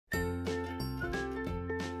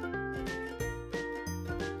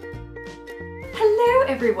Hello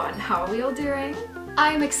everyone, how are we all doing?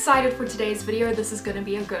 I am excited for today's video. This is gonna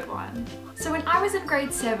be a good one. So when I was in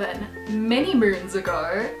grade 7, many moons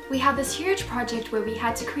ago, we had this huge project where we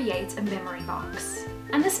had to create a memory box.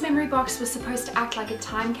 And this memory box was supposed to act like a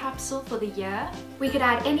time capsule for the year. We could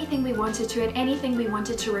add anything we wanted to it, anything we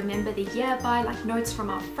wanted to remember the year by, like notes from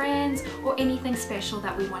our friends or anything special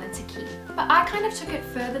that we wanted to keep. But I kind of took it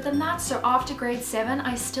further than that, so after grade 7,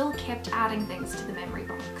 I still kept adding things to the memory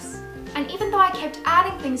box. And even though I kept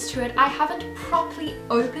adding things to it, I haven't properly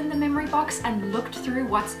opened the memory box and looked through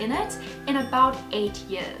what's in it in about 8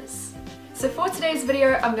 years. So for today's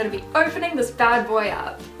video, I'm going to be opening this bad boy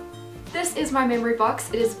up. This is my memory box.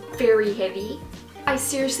 It is very heavy. I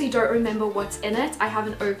seriously don't remember what's in it. I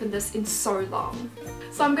haven't opened this in so long.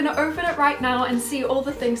 So I'm going to open it right now and see all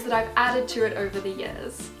the things that I've added to it over the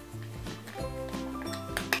years.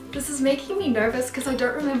 This is making me nervous because I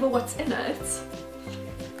don't remember what's in it.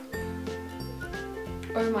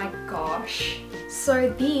 Oh my gosh. So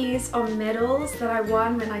these are medals that I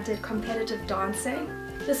won when I did competitive dancing.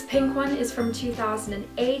 This pink one is from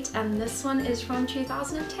 2008 and this one is from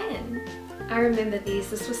 2010. I remember these.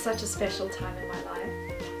 This was such a special time in my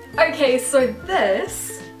life. Okay, so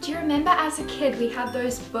this, do you remember as a kid we had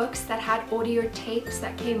those books that had audio tapes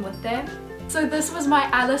that came with them? So this was my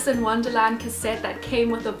Alice in Wonderland cassette that came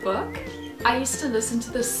with a book. I used to listen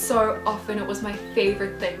to this so often. It was my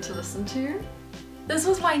favorite thing to listen to. This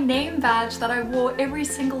was my name badge that I wore every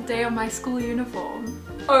single day on my school uniform.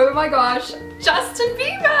 Oh my gosh, Justin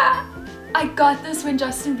Bieber! I got this when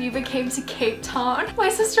Justin Bieber came to Cape Town. My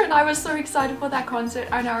sister and I were so excited for that concert,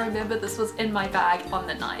 and I remember this was in my bag on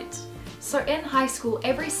the night. So in high school,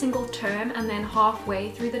 every single term and then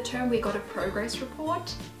halfway through the term we got a progress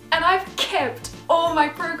report. And I've kept all my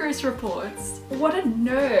progress reports. What a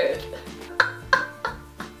nerd!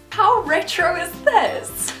 How retro is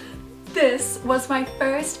this? This was my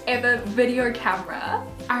first ever video camera.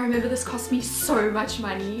 I remember this cost me so much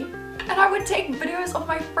money. And I would take videos of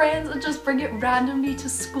my friends and just bring it randomly to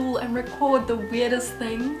school and record the weirdest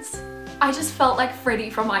things. I just felt like Freddy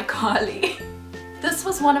from iCarly. This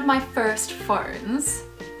was one of my first phones.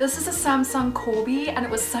 This is a Samsung Corby and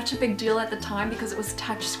it was such a big deal at the time because it was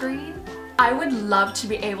touchscreen. I would love to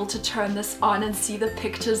be able to turn this on and see the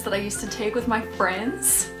pictures that I used to take with my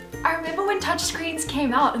friends. I remember when touchscreens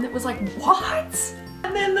came out and it was like, what?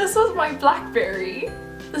 And then this was my BlackBerry.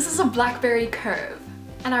 This is a BlackBerry Curve.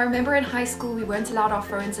 And I remember in high school we weren't allowed our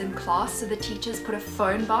phones in class, so the teachers put a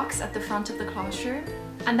phone box at the front of the classroom.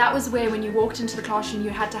 And that was where when you walked into the classroom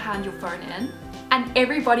you had to hand your phone in. And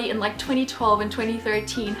everybody in like 2012 and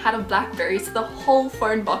 2013 had a BlackBerry, so the whole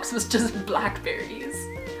phone box was just Blackberries.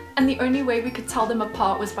 And the only way we could tell them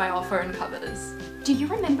apart was by our phone covers. Do you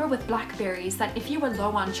remember with Blackberries that if you were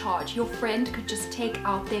low on charge, your friend could just take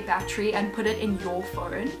out their battery and put it in your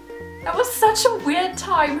phone? That was such a weird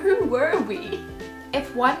time. Who were we?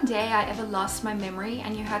 If one day I ever lost my memory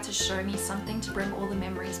and you had to show me something to bring all the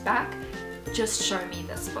memories back, just show me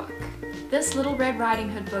this book. This Little Red Riding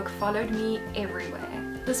Hood book followed me everywhere.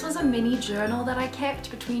 This was a mini journal that I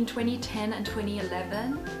kept between 2010 and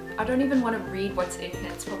 2011. I don't even want to read what's in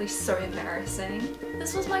here, it's probably so embarrassing.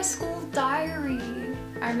 This was my school diary.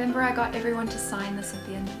 I remember I got everyone to sign this at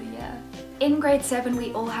the end of the year. In grade 7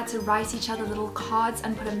 we all had to write each other little cards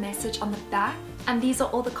and put a message on the back, and these are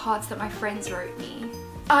all the cards that my friends wrote me.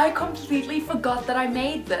 I completely forgot that I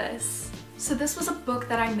made this. So this was a book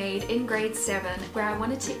that I made in grade 7 where I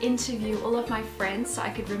wanted to interview all of my friends so I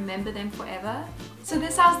could remember them forever. So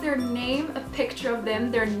this has their name, a picture of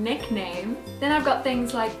them, their nickname. Then I've got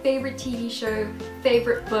things like favorite TV show,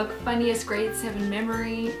 favorite book, funniest grade 7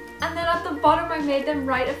 memory. And then at the bottom I made them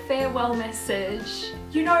write a farewell message.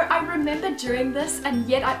 You know, I remember doing this and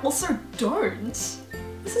yet I also don't.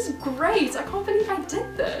 This is great, I can't believe I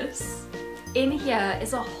did this. In here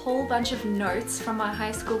is a whole bunch of notes from my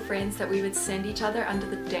high school friends that we would send each other under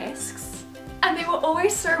the desks. And they were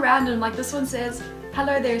always so random, like this one says,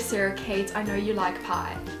 "Hello there Sarah Kate, I know you like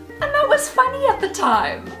pie." And that was funny at the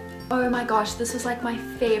time! Oh my gosh, this was like my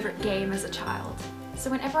favorite game as a child.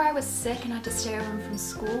 So whenever I was sick and had to stay home from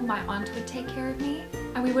school, my aunt would take care of me.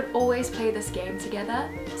 And we would always play this game together.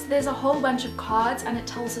 So there's a whole bunch of cards and it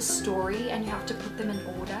tells a story and you have to put them in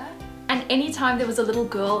order. And anytime there was a little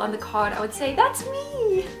girl on the card, I would say, "That's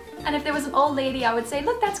me!" And if there was an old lady, I would say,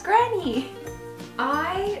 "Look, that's Granny!"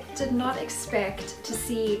 I did not expect to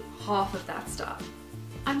see half of that stuff.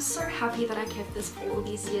 I'm so happy that I kept this for all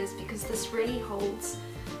these years because this really holds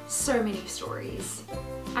So many stories.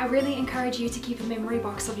 I really encourage you to keep a memory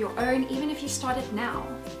box of your own, even if you start it now,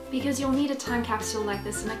 because you'll need a time capsule like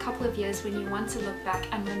this in a couple of years when you want to look back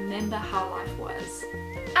and remember how life was.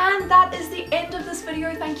 And that is the end of this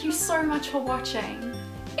video. Thank you so much for watching.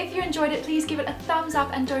 If you enjoyed it, please give it a thumbs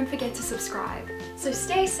up and don't forget to subscribe. So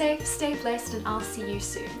stay safe, stay blessed, and I'll see you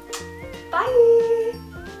soon. Bye!